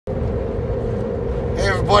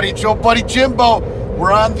everybody. Joe Buddy Jimbo.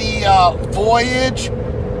 We're on the voyage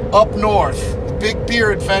up north. The Big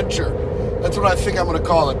Beer Adventure. That's what I think I'm going to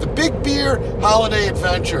call it. The Big Beer Holiday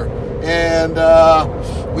Adventure. And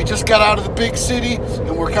we just got out of the big city,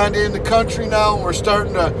 and we're kind of in the country now. And we're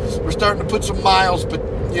starting to put some miles, but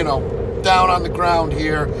you know, down on the ground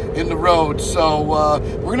here in the road. So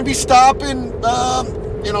we're going to be stopping.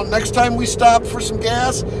 You know, next time we stop for some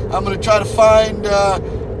gas, I'm going to try to find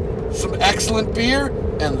some excellent beer,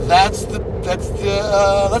 and that's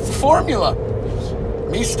the formula.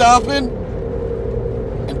 Me stopping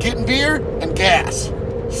and getting beer and gas.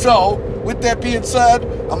 So, with that being said,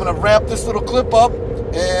 I'm going to wrap this little clip up,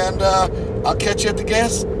 and I'll catch you at the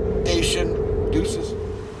gas station. Deuces.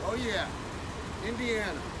 Oh yeah,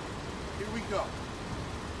 Indiana. Here we go.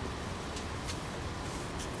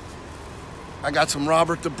 I got some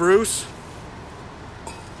Robert the Bruce.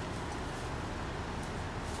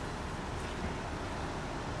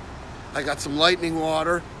 I got some Lightning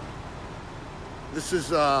Water. This is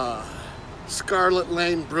Scarlet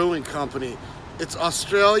Lane Brewing Company. It's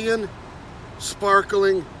Australian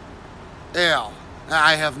sparkling ale.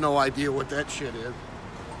 I have no idea what that shit is.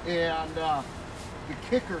 And the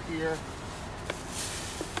kicker here,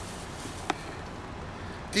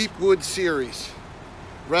 Deepwood Series,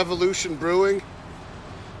 Revolution Brewing.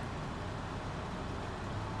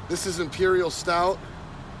 This is Imperial Stout,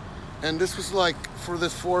 and this was like, for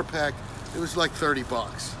this 4-pack, it was like 30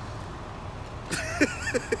 bucks.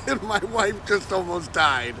 And my wife just almost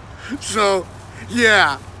died. So,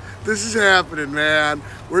 yeah, this is happening, man.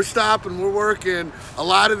 We're stopping, we're working. A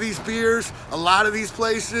lot of these beers, a lot of these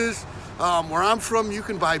places, where I'm from, you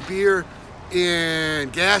can buy beer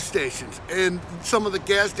in gas stations. And some of the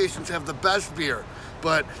gas stations have the best beer.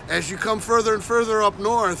 But as you come further and further up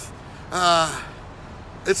north,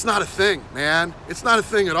 it's not a thing, man. It's not a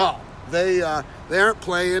thing at all. They aren't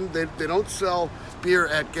playing. They don't sell beer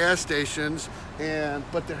at gas stations,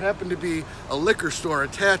 but there happened to be a liquor store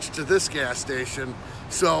attached to this gas station,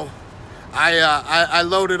 so I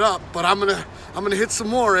loaded up. But I'm gonna hit some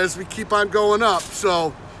more as we keep on going up.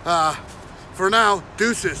 So for now,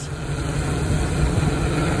 deuces.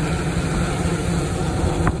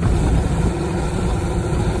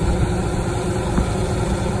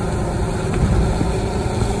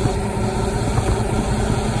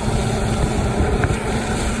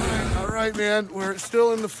 Man, we're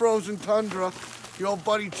still in the frozen tundra. Your old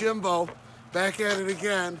buddy Jimbo, back at it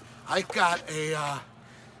again. I got a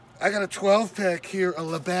 12-pack here, a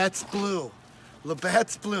Labatt's Blue.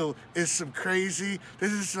 Labatt's Blue is some crazy.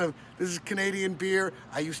 This is Canadian beer.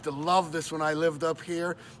 I used to love this when I lived up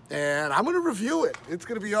here, and I'm gonna review it. It's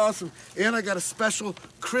gonna be awesome. And I got a special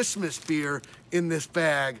Christmas beer in this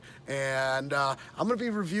bag, and I'm gonna be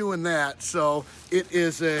reviewing that. So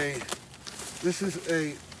this is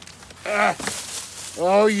a.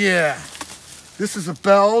 Oh yeah, this is a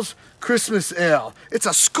Bell's Christmas Ale. It's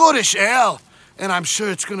a Scottish ale, and I'm sure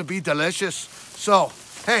it's gonna be delicious. So,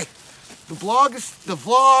 hey, the vlog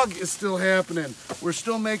is still happening. We're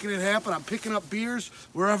still making it happen. I'm picking up beers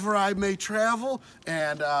wherever I may travel,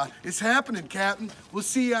 and it's happening, Captain. We'll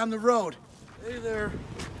see you on the road. Hey there,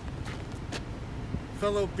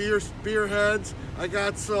 fellow beerheads. I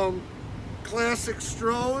got some classic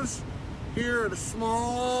Strohs here at a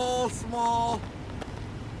small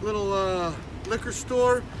little liquor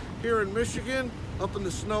store here in Michigan, up in the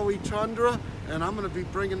snowy tundra, and I'm gonna be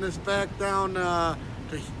bringing this back down to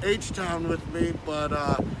H-Town with me. But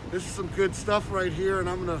this is some good stuff right here,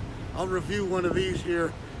 and I'll review one of these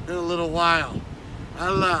here in a little while.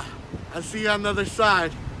 I'll see you on the other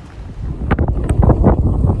side.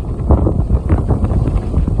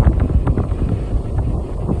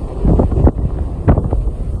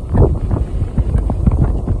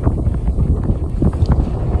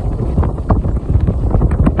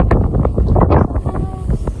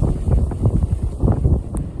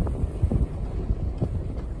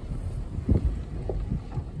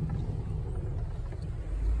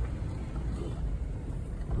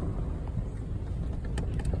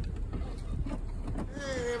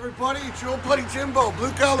 Everybody, it's your old buddy Jimbo,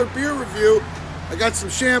 Blue Collar Beer Review. I got some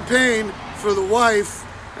champagne for the wife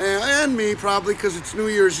and me, probably because it's New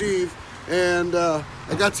Year's Eve. And I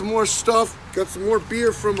got some more stuff, got some more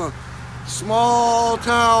beer from a small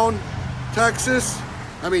town, Texas.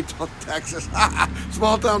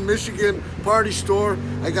 Small town Michigan party store.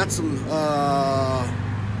 I got some,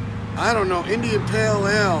 I don't know, Indian Pale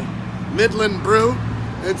Ale, Midland Brew,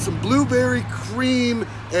 and some Blueberry Cream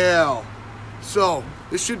Ale. So,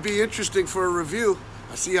 this should be interesting for a review.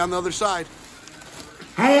 I'll see you on the other side.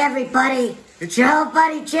 Hey everybody, it's your old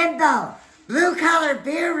buddy Jimbo, Blue Collar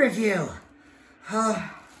Beer Review.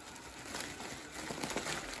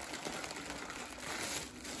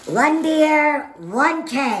 One beer, one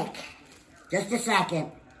cake. Just a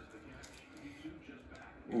second.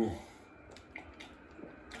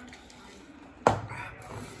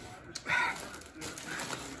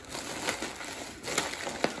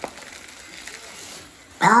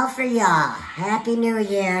 All for y'all. Happy New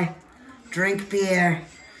Year. Drink beer.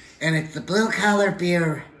 And it's the Blue Collar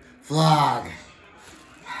Beer vlog.